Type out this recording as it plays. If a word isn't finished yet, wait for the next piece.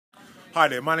Hi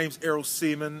there, my name's Errol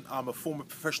Seaman. I'm a former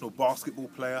professional basketball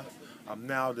player. I'm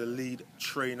now the lead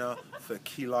trainer for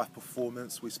Key Life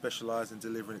Performance. We specialise in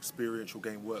delivering experiential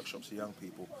game workshops to young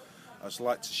people. I'd just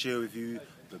like to share with you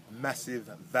the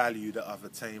massive value that I've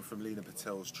attained from Lena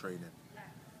Patel's training.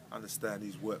 Understand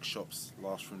these workshops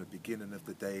last from the beginning of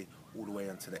the day all the way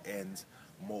until the end.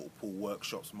 Multiple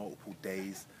workshops, multiple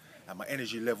days. And my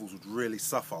energy levels would really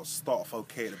suffer. I'll start off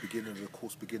okay at the beginning of the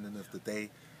course, beginning of the day.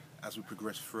 As we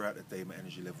progress throughout the day, my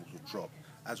energy levels would drop.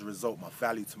 As a result, my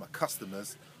value to my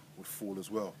customers would fall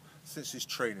as well. Since this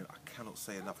training, I cannot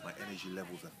say enough, my energy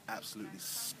levels have absolutely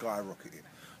skyrocketed.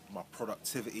 My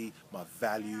productivity, my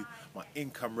value, my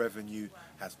income revenue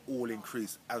has all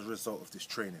increased as a result of this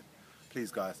training.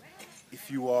 Please guys, if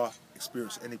you are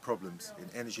experiencing any problems in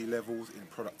energy levels, in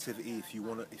productivity, if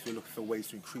you're looking for ways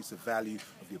to increase the value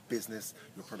of your business,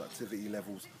 your productivity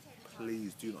levels,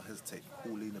 please do not hesitate.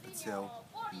 Call Lena Patel.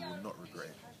 You will not regret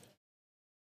it.